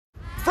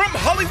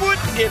Hollywood,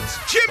 it's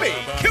Jimmy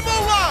Kimmel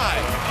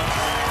Live!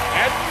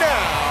 And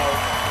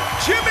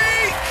now,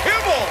 Jimmy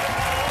Kimmel!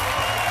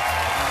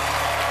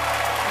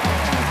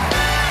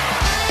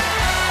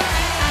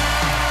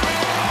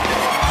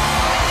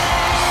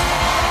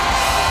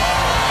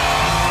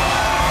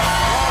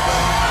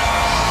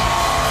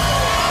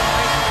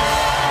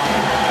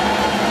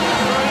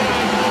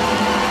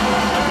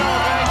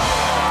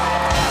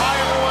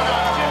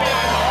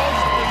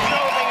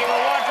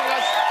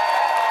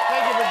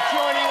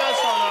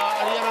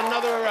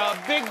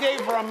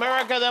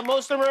 America that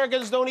most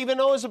Americans don't even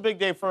know is a big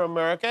day for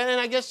America, and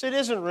I guess it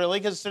isn't really,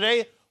 because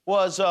today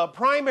was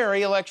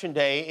primary election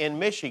day in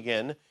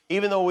Michigan,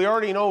 even though we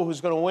already know who's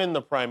going to win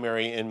the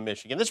primary in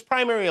Michigan. This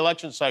primary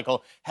election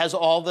cycle has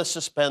all the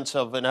suspense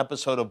of an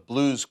episode of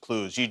Blue's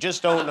Clues. You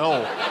just don't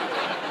know.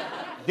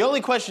 The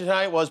only question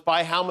tonight was,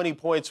 by how many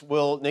points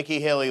will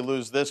Nikki Haley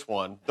lose this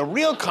one? The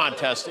real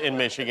contest in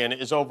Michigan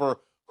is over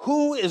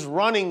who is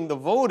running the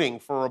voting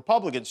for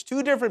Republicans.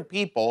 Two different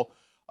people,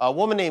 a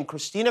woman named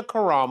Christina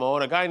Caramo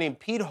and a guy named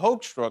Pete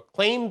Hoekstra,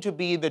 claim to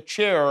be the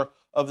chair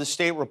of the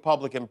state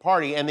Republican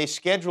Party, and they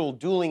schedule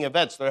dueling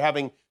events. They're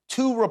having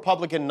two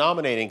Republican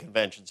nominating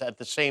conventions at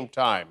the same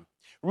time.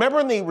 Remember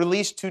when they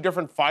released two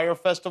different Fire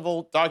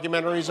Festival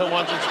documentaries at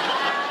once?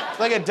 It's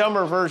like a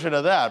dumber version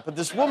of that. But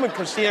this woman,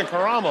 Christina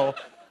Caramo,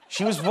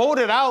 she was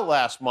voted out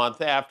last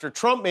month after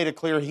Trump made it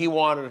clear he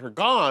wanted her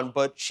gone,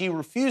 but she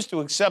refused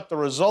to accept the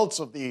results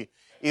of the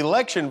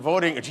election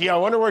voting. Gee, I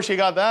wonder where she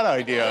got that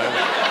idea.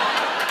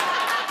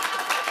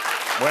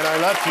 When I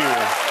left you,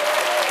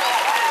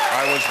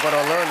 I was but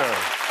a learner.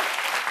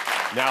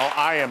 Now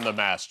I am the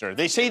master.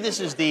 They say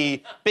this is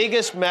the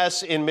biggest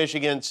mess in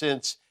Michigan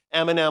since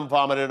Eminem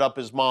vomited up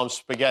his mom's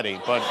spaghetti.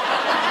 But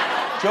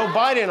Joe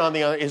Biden, on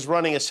the other, is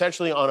running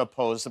essentially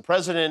unopposed. The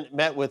president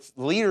met with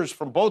leaders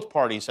from both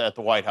parties at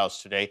the White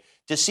House today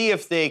to see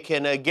if they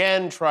can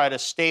again try to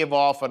stave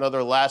off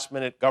another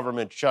last-minute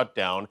government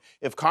shutdown.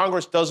 If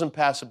Congress doesn't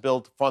pass a bill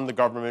to fund the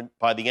government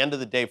by the end of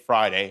the day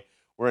Friday,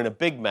 we're in a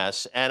big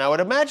mess. And I would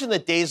imagine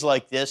that days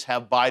like this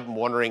have Biden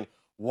wondering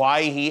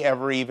why he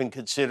ever even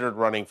considered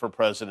running for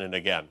president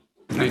again.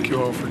 Thank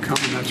you all for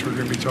coming. That's what we're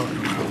going to be talking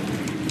about.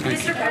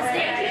 Thank you. Mr.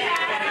 President.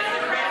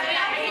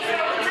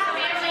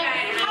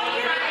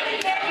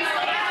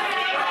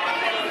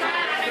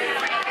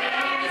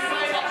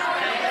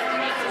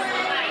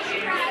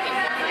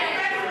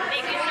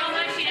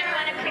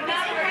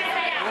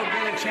 We'll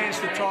get a chance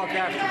to talk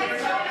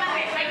afterwards.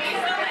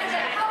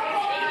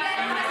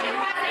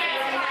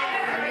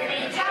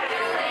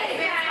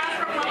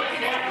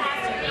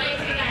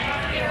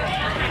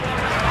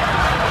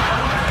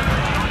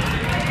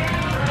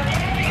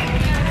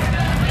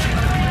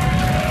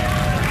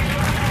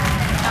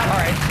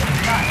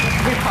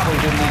 We probably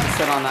didn't need to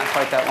sit on that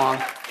quite that long.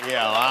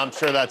 Yeah, well, I'm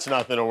sure that's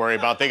nothing to worry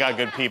about. They got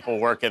good people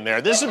working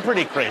there. This is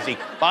pretty crazy.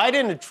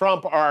 Biden and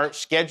Trump are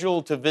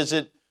scheduled to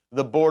visit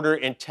the border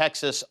in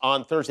Texas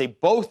on Thursday,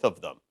 both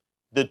of them.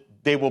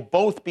 They will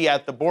both be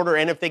at the border,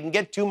 and if they can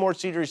get two more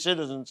senior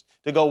citizens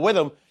to go with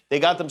them, they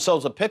got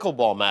themselves a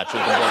pickleball match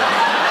at the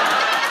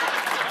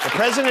border. The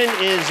president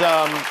is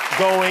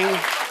going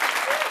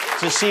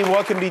to see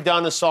what can be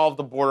done to solve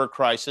the border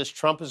crisis.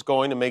 Trump is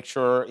going to make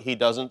sure he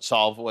doesn't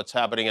solve what's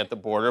happening at the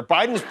border.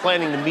 Biden's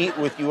planning to meet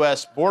with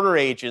U.S. border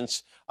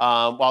agents,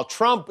 while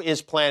Trump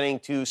is planning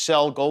to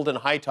sell golden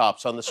high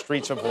tops on the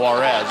streets of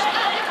Juarez.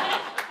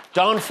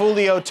 Don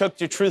Fulio took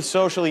to Truth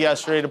Social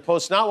yesterday to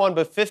post not one,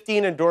 but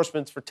 15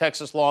 endorsements for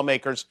Texas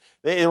lawmakers.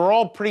 They were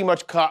all pretty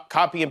much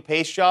copy and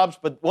paste jobs,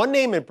 but one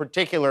name in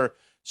particular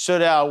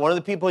stood out. One of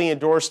the people he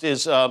endorsed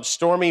is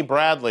Stormy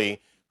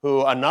Bradley,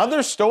 who,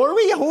 another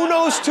Stormy? Who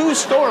knows two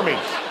Stormies?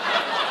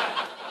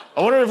 I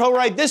wonder if he'll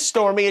write this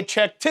Stormy a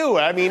check, too.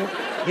 I mean,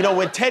 you know,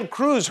 when Ted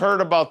Cruz heard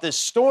about this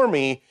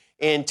Stormy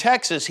in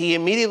Texas, he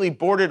immediately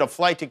boarded a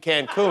flight to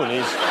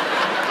Cancun.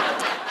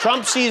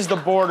 Trump sees the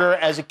border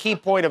as a key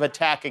point of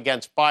attack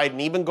against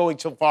Biden, even going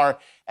so far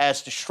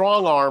as to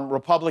strong-arm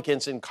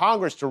Republicans in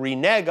Congress to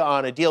renege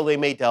on a deal they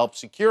made to help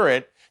secure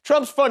it.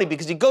 Trump's funny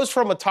because he goes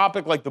from a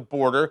topic like the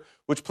border,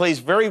 which plays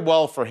very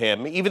well for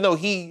him, even though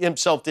he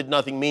himself did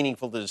nothing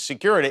meaningful to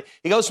secure it.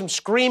 He goes from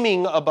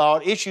screaming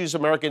about issues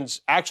Americans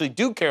actually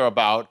do care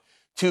about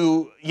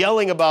to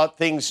yelling about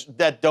things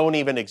that don't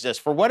even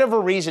exist. For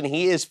whatever reason,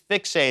 he is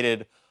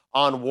fixated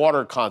on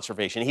water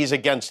conservation. He's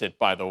against it,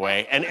 by the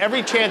way. And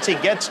every chance he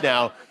gets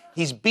now,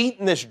 he's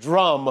beating this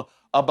drum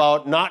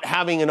about not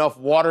having enough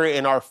water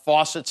in our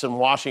faucets and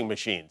washing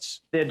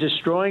machines. They're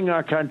destroying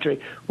our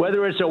country,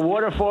 whether it's a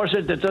water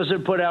faucet that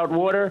doesn't put out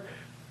water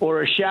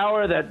or a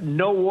shower that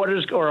no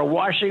water's, or a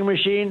washing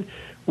machine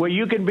where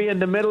you can be in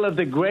the middle of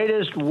the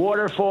greatest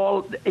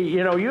waterfall.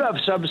 You know, you have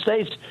some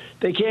states,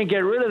 they can't get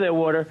rid of their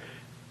water.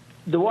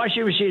 The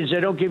washing machines, they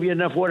don't give you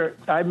enough water.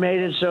 I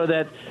made it so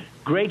that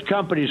great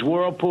companies,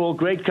 Whirlpool,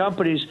 great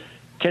companies,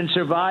 can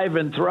survive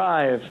and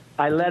thrive.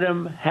 I let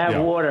them have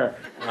water.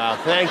 Wow,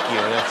 thank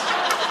you.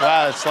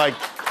 Wow, it's like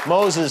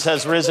Moses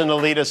has risen to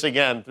lead us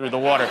again through the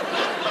water.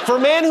 For a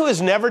man who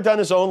has never done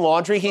his own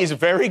laundry, he's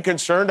very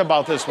concerned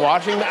about this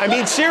washing. I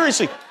mean,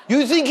 seriously,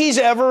 you think he's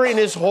ever in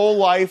his whole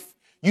life,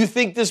 you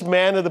think this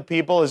man of the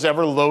people has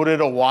ever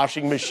loaded a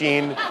washing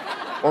machine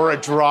or a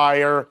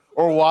dryer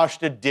or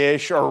washed a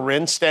dish or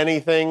rinsed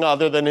anything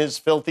other than his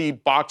filthy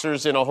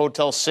boxers in a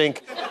hotel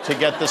sink to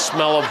get the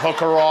smell of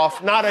hooker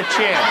off? Not a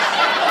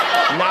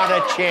chance. Not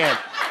a chance.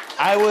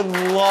 I would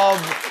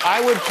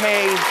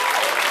pay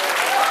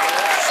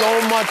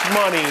so much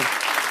money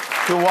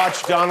to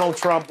watch Donald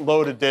Trump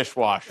load a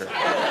dishwasher.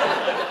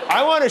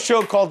 I want a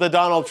show called The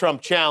Donald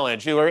Trump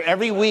Challenge, where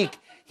every week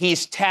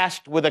he's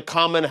tasked with a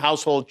common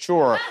household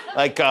chore,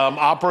 like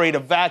operate a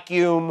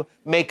vacuum,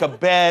 make a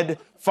bed,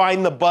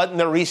 find the button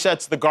that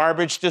resets the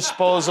garbage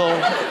disposal.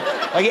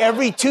 Like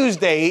every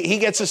Tuesday, he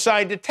gets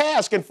assigned a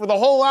task, and for the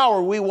whole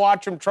hour, we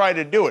watch him try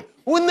to do it.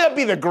 Wouldn't that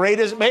be the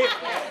greatest? Maybe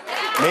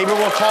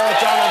we'll call it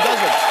Donald Does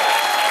It.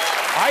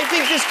 I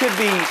think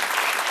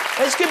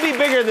this could be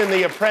bigger than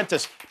The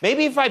Apprentice.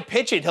 Maybe if I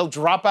pitch it, he'll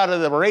drop out of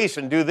the race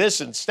and do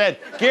this instead.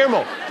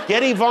 Guillermo,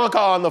 get Ivanka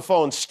on the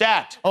phone.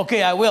 Stat.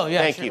 Okay, I will,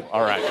 yeah. Thank sure. you.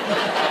 All right.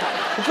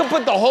 We could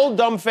put the whole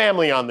dumb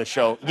family on the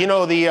show. You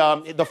know,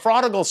 the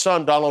prodigal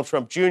son, Donald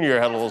Trump Jr.,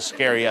 had a little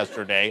scare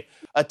yesterday.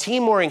 A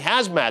team wearing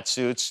hazmat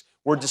suits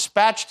were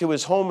dispatched to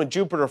his home in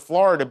Jupiter,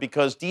 Florida,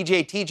 because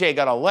DJ TJ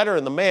got a letter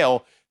in the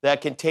mail that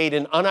contained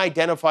an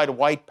unidentified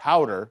white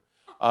powder.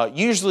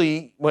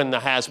 Usually when the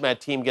hazmat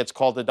team gets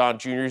called to Don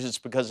Jr.'s, it's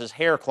because his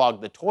hair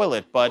clogged the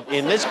toilet. But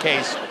in this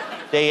case,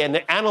 they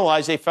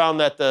analyzed, they found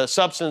that the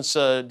substance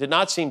did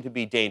not seem to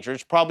be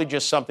dangerous, probably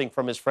just something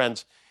from his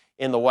friends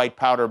in the white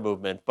powder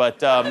movement.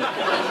 But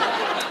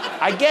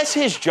I guess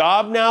his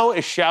job now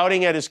is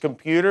shouting at his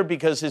computer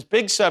because his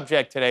big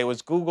subject today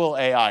was Google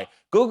AI.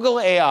 Google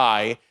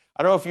AI,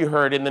 I don't know if you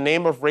heard, in the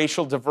name of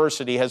racial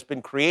diversity, has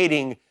been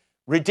creating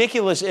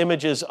ridiculous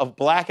images of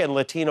black and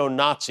Latino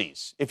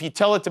Nazis. If you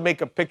tell it to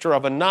make a picture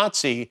of a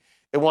Nazi,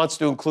 it wants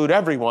to include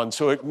everyone,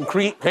 so it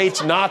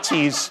creates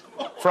Nazis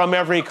from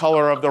every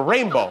color of the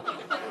rainbow.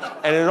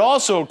 And it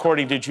also,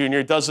 according to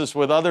Junior, does this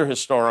with other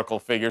historical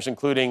figures,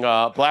 including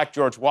Black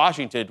George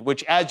Washington,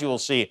 which, as you will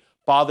see,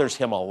 bothers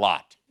him a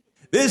lot.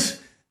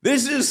 This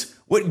is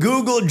what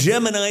Google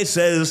Gemini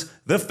says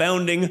the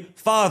founding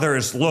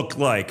fathers looked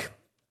like.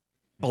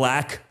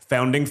 Black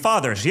founding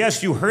fathers.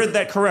 Yes, you heard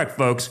that correct,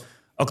 folks.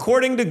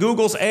 According to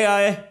Google's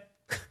AI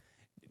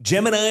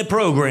Gemini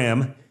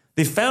program,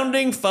 the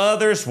founding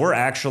fathers were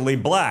actually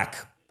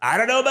black. I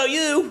don't know about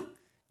you.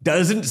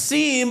 Doesn't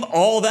seem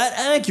all that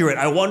accurate.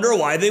 I wonder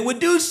why they would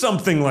do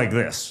something like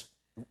this.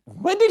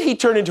 When did he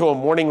turn into a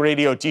morning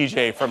radio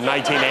DJ from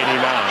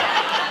 1989?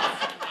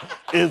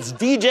 It's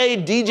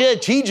DJ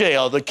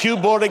TJ on the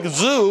Q-Morning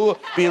Zoo.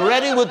 Be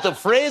ready with the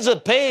Fraser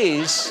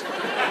Pays.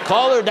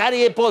 Caller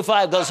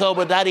 98.5 goes home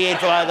with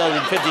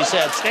 98.50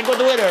 cents. Stick with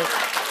the winner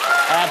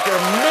after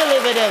Milli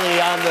Vanilli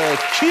on the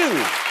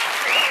Q.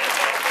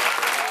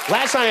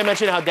 Last night I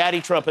mentioned how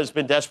Daddy Trump has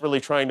been desperately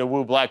trying to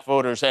woo black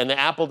voters, and the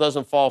apple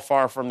doesn't fall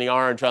far from the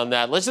orange on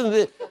that. Listen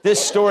to this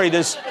story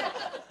this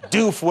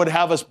doof would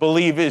have us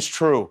believe is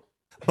true.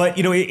 But,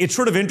 you know, it's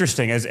sort of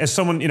interesting. As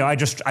someone, you know, I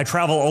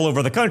travel all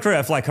over the country.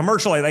 I fly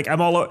commercial.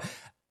 I'm all over.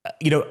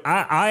 You know,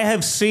 I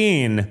have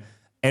seen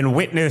and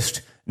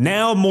witnessed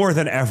now more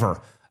than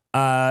ever,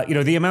 you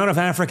know, the amount of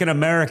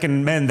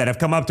African-American men that have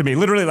come up to me,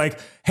 literally like,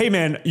 hey,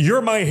 man,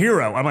 you're my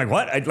hero. I'm like,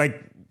 what?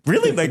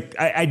 Really? Like,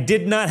 I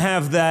did not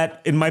have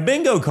that in my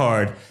bingo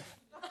card.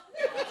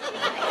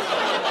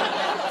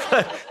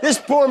 This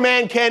poor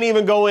man can't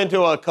even go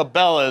into a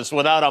Cabela's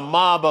without a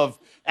mob of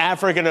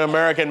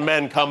African-American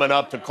men coming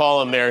up to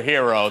call him their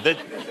hero.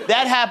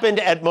 That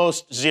happened at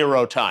most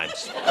 0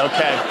 times,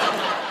 okay?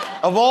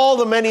 Of all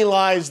the many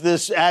lies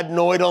this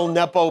adenoidal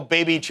Nepo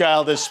baby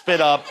child has spit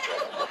up,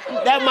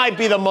 that might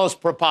be the most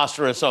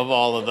preposterous of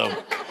all of them.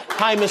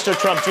 Hi, Mr.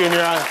 Trump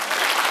Jr. I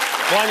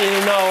want you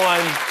to know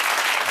I'm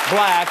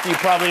black. You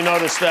probably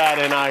noticed that,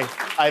 and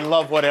I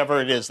love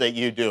whatever it is that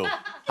you do.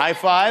 High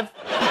five.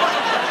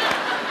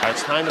 All right,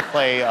 it's time to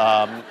play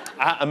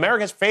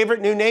America's favorite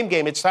new name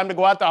game. It's time to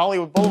go out to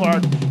Hollywood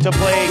Boulevard to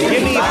play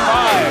Gimme 5. There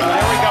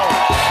we go.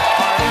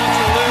 Our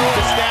announcer Lou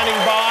is standing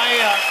by.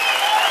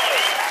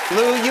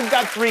 Lou, you've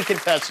got 3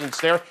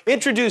 contestants there.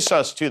 Introduce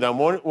us to them,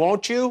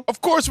 won't you?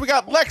 Of course, we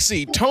got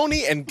Lexi,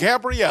 Tony, and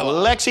Gabriella.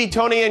 Lexi,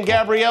 Tony, and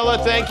Gabriella,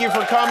 thank you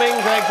for coming.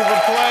 Thank you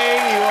for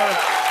playing.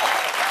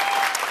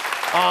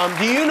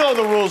 Do you know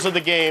the rules of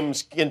the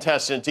games,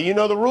 contestant? Do you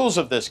know the rules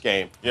of this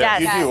game?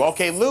 Yes. You do.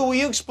 Okay, Lou, will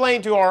you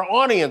explain to our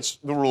audience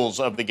the rules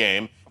of the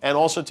game? And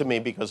also to me,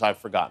 because I've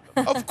forgotten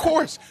them. Of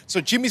course.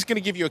 So Jimmy's going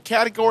to give you a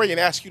category and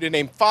ask you to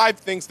name 5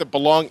 things that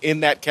belong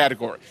in that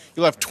category.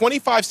 You'll have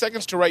 25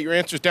 seconds to write your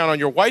answers down on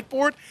your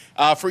whiteboard.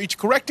 For each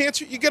correct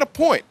answer, you get a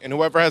point. And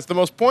whoever has the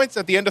most points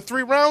at the end of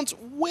 3 rounds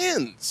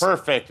wins.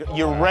 Perfect.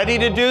 You ready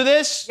to do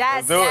this?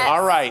 Yes. Do it.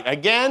 All right.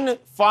 Again,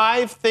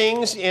 5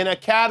 things in a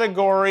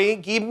category.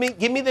 Give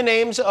me the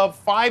names of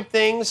 5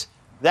 things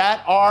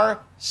that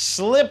are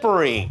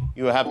slippery.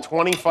 You have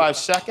 25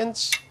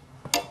 seconds.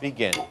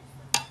 Begin.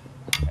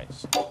 Okay,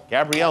 so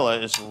Gabriella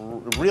is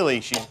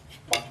really, she's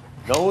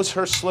knows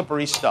her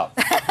slippery stuff.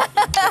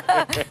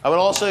 I would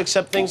also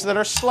accept things that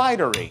are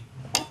slidery.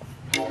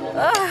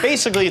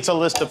 Basically, it's a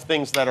list of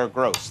things that are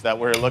gross that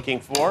we're looking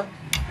for.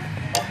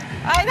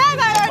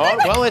 Oh,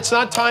 well, it's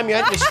not time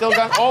yet. You still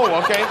got... Oh,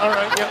 okay. All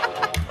right.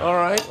 Yeah. All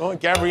right. Oh,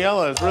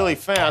 Gabriella is really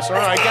fast. All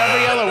right,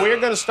 Gabriella, we're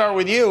going to start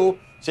with you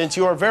since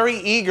you are very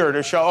eager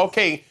to show...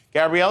 Okay,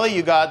 Gabriella,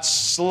 you got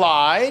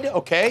slide.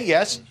 Okay,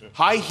 yes.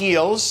 High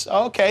heels.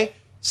 Okay.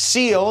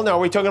 Seal. Now, are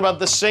we talking about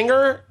the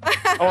singer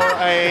or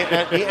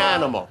the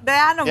animal? The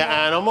animal. The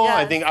animal. Yes.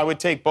 I think I would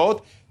take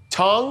both.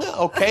 Tongue.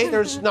 Okay,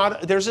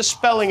 there's a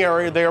spelling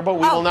error there, but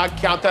we will not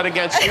count that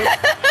against you.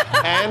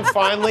 And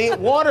finally,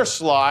 water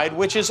slide,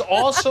 which is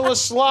also a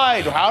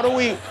slide. How do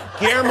we,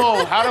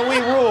 Guillermo? How do we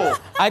rule?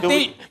 I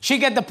think she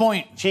get the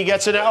point. She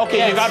gets it. Okay,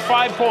 yes. You got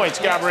 5 points,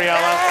 Gabriella.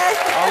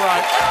 All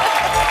right.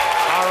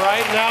 All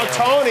right. Now,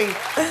 Tony.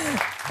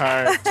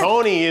 All right.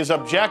 Tony is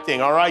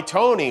objecting. All right,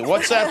 Tony.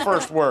 What's that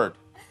first word?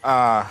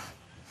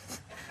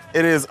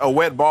 It is a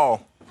wet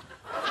ball.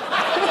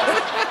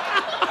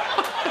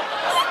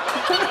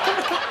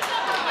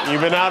 You've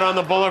been out on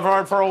the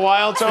boulevard for a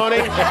while, Tony?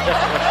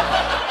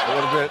 A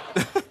little bit.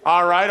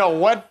 All right, a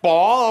wet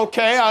ball.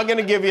 Okay, I'm going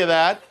to give you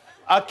that.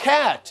 A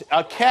cat.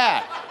 A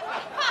cat.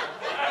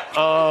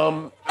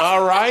 All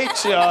right.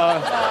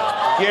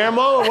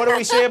 Guillermo, what do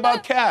we say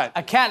about cat?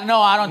 A cat?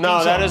 No, I don't think so.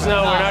 No, that is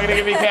no. We're not going to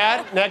give you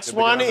cat. Next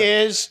one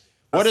is,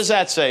 what does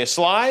that say? A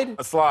slide?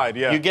 A slide,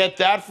 yeah. You get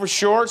that for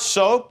sure.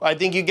 Soap. I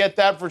think you get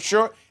that for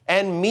sure.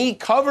 And me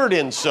covered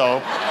in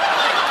soap.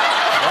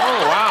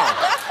 Oh, wow.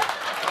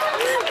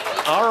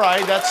 All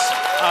right, that's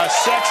a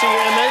sexy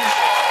image.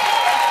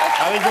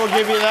 I think we'll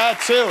give you that,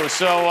 too.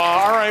 So,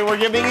 all right, we're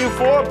giving you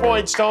 4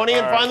 points, Tony.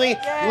 And finally,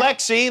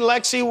 Lexi.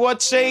 Lexi,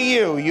 what say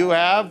you? You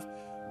have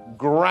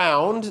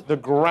ground. The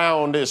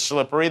ground is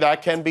slippery.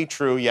 That can be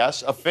true,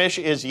 yes. A fish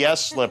is,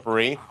 yes,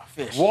 slippery.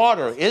 Fish.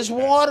 Water. Is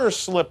water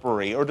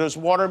slippery, or does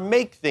water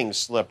make things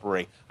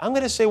slippery? I'm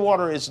going to say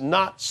water is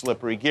not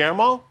slippery.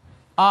 Guillermo?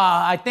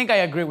 I think I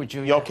agree with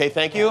you. Okay,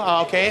 thank you.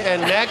 Okay,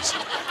 and next,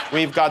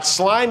 we've got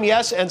slime,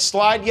 yes, and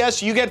slide,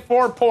 yes. You get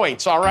 4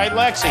 points, all right,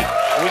 Lexi?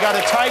 We got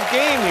a tight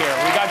game here.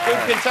 We got good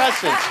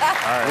contestants.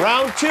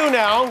 Round 2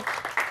 now.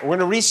 We're going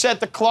to reset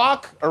the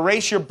clock.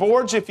 Erase your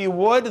boards, if you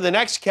would. The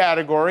next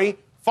category,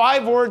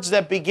 5 words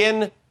that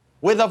begin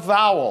with a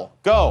vowel.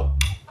 Go.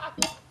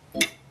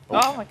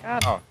 Oh, my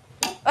God. Oh.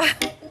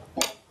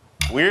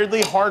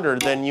 Weirdly harder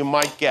than you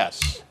might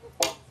guess.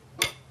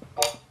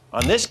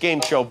 On this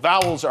game show,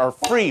 vowels are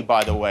free,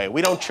 by the way.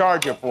 We don't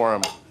charge you for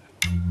them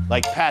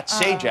like Pat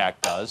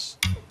Sajak does.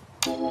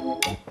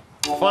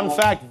 Fun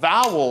fact,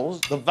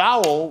 vowels, the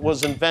vowel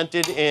was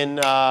invented in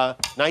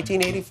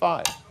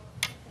 1985.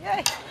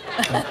 Yay.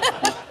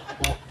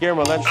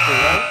 Guillermo, that's true,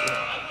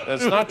 right?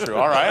 That's not true.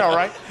 All right, all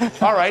right.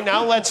 All right,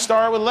 now let's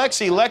start with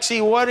Lexi.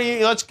 Lexi, what are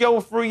you, let's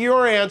go for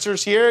your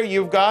answers here.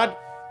 You've got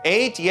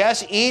 8,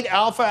 yes, eat,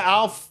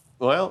 alpha,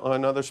 well,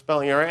 another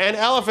spelling error. And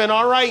elephant,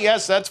 all right,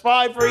 yes, that's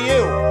 5 for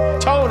you.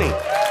 Tony,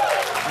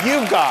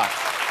 you've got.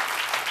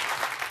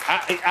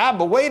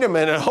 But wait a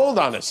minute, hold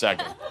on a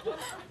second.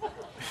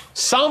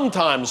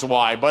 Sometimes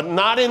why, but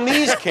not in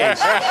these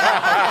cases.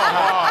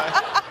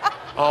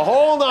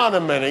 Hold on a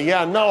minute.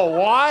 Yeah, no,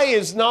 why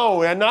is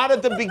no, and not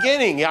at the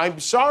beginning. I'm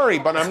sorry,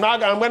 but I'm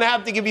going to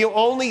have to give you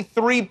only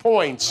 3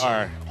 points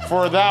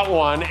for that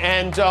one.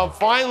 And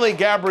finally,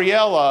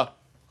 Gabriella,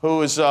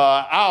 who is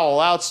owl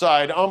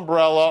outside,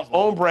 umbrella,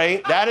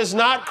 ombre. That is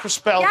not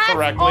spelled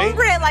correctly.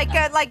 Ombre,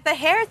 like the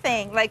hair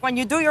thing, like when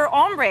you do your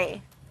ombre.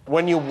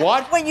 When you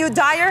what? When you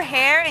dye your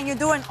hair and you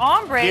do an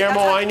ombre. Guillermo,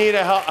 I need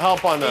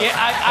help on that.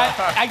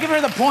 Yeah, I give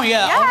her the point,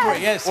 yeah, Yes. ombre,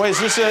 yes. Wait, is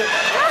this a... It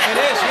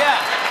is, yeah.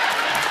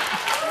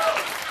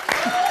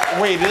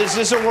 Wait, is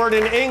this a word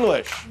in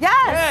English?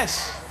 Yes.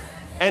 Yes.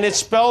 And it's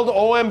spelled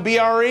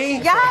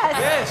O-M-B-R-E?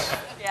 Yes.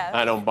 Yes.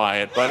 I don't buy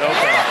it, but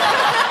okay.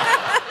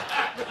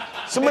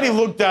 Somebody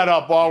look that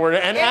up while we're...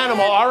 An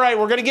animal. All right,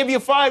 we're going to give you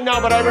 5 now,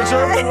 but I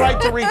reserve the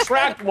right to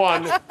retract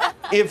 1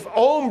 if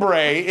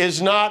ombre is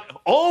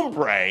not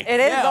ombre. It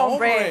is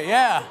ombre.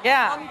 Yeah.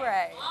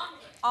 Yeah.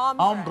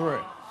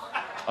 Ombre.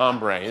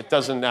 Ombre. It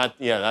doesn't... That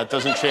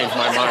doesn't change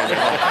my mind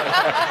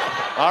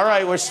at all. All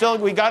right,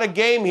 we got a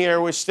game here.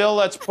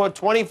 Let's put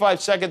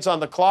 25 seconds on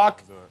the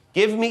clock.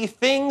 Give me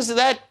things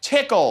that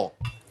tickle.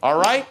 All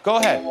right, go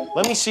ahead.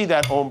 Let me see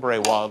that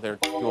ombre while they're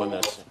doing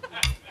this.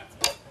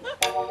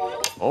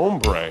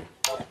 Ombre.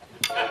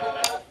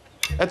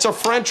 That's a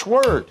French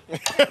word.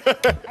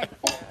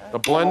 The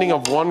blending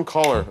of one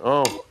color.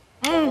 Oh.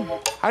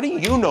 How do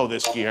you know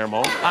this,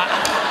 Guillermo?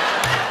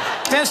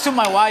 Thanks to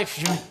my wife.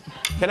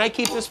 Can I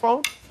keep this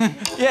phone?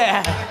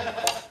 Yeah.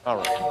 All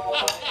right.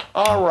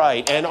 All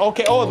right. And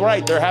okay. Oh,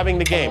 right. They're having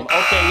the game.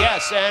 Okay.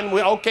 Yes. And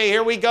okay.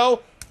 Here we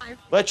go.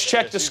 Let's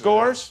check the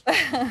scores.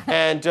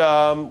 And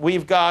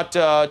we've got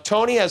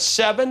Tony has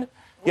 7.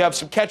 You have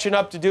some catching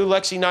up to do.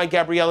 Lexi 9,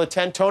 Gabriella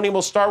 10. Tony,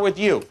 we'll start with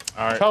you.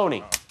 All right.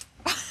 Tony.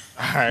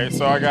 All right,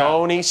 so I got...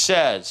 Tony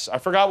says. I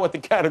forgot what the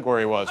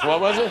category was.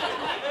 What was it?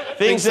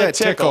 Things that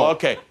tickle.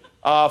 Okay.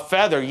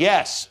 Feather,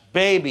 yes.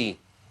 Baby.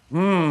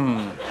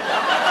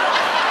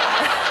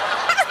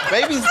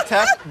 Babies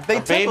they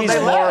tickle, Baby's they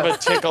more laugh. of a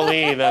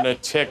tickly than a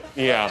tick.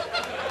 Yeah.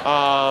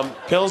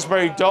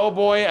 Pillsbury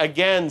Doughboy,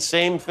 again,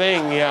 same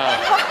thing. Yeah.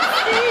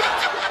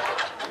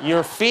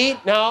 Your feet?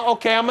 Now,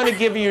 okay, I'm going to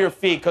give you your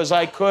feet because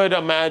I could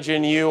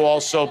imagine you all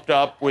soaped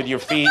up with your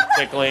feet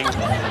tickling.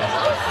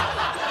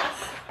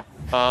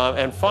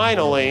 And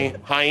finally,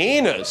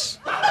 hyenas.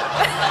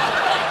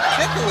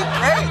 Tickle,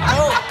 great.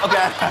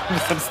 Okay, I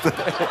misunderstood.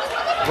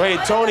 Wait,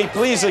 Tony,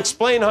 please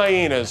explain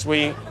hyenas.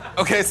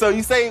 Okay, so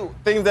you say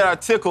things that are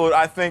tickled.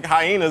 I think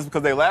hyenas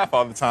because they laugh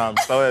all the time.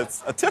 So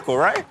it's a tickle,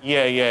 right?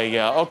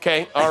 Yeah.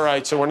 Okay, all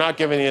right, so we're not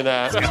giving you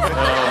that.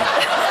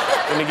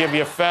 I'm going to give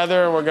you a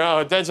feather.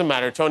 It doesn't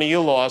matter. Tony,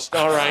 you lost.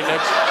 All right,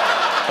 next.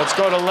 Let's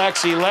go to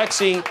Lexi.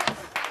 Lexi,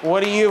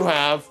 what do you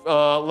have?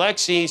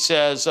 Lexi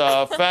says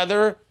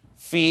feather,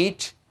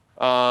 feet.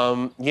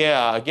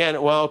 Yeah,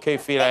 again, well, okay,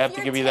 feet, I have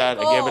to give you that.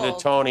 I give it to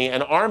Tony.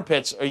 And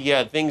armpits are,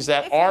 things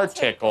that are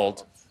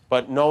tickled,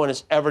 but no one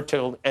has ever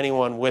tickled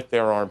anyone with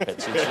their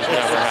armpits. It's just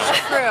never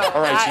happened. True.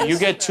 All right, so That you is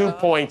get 2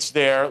 points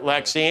there,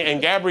 Lexi.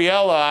 And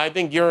Gabriella, I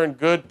think you're in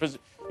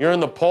you're in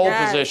the pole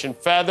position.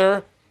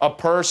 Feather, a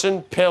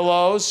person,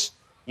 pillows.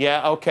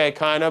 Yeah, okay,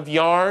 kind of.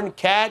 Yarn,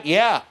 cat,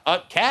 yeah.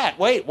 Cat,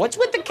 wait, what's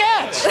with the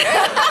cats?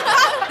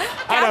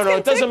 I don't know,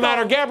 it doesn't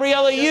matter.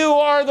 Gabriella, you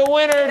are the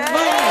winner.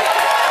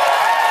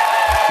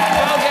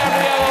 Well,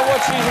 Gabriella,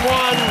 what she's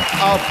won?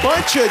 A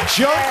bunch of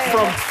junk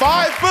from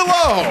Five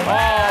Below. Oh,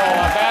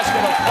 a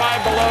basket of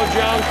Five Below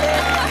junk.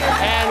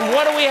 And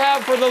what do we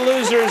have for the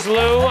losers,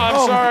 Lou? I'm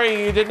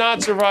sorry you did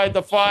not survive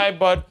the 5,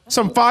 but...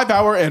 Some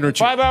 5-hour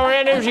energy. 5-hour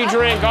energy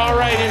drink. All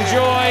right,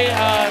 enjoy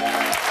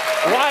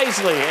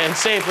wisely and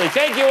safely.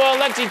 Thank you all,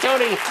 Lexi,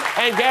 Tony,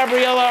 and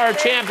Gabriella, our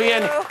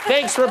champion.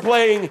 Thanks for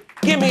playing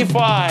Gimme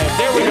 5.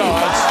 There we go.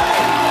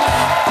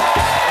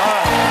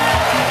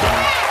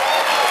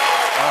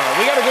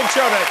 We got a good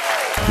show tonight.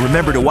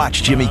 Remember to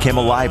watch Jimmy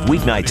Kimmel Live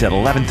weeknights at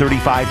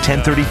 11:35,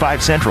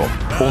 10:35 Central,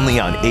 only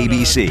on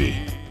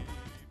ABC.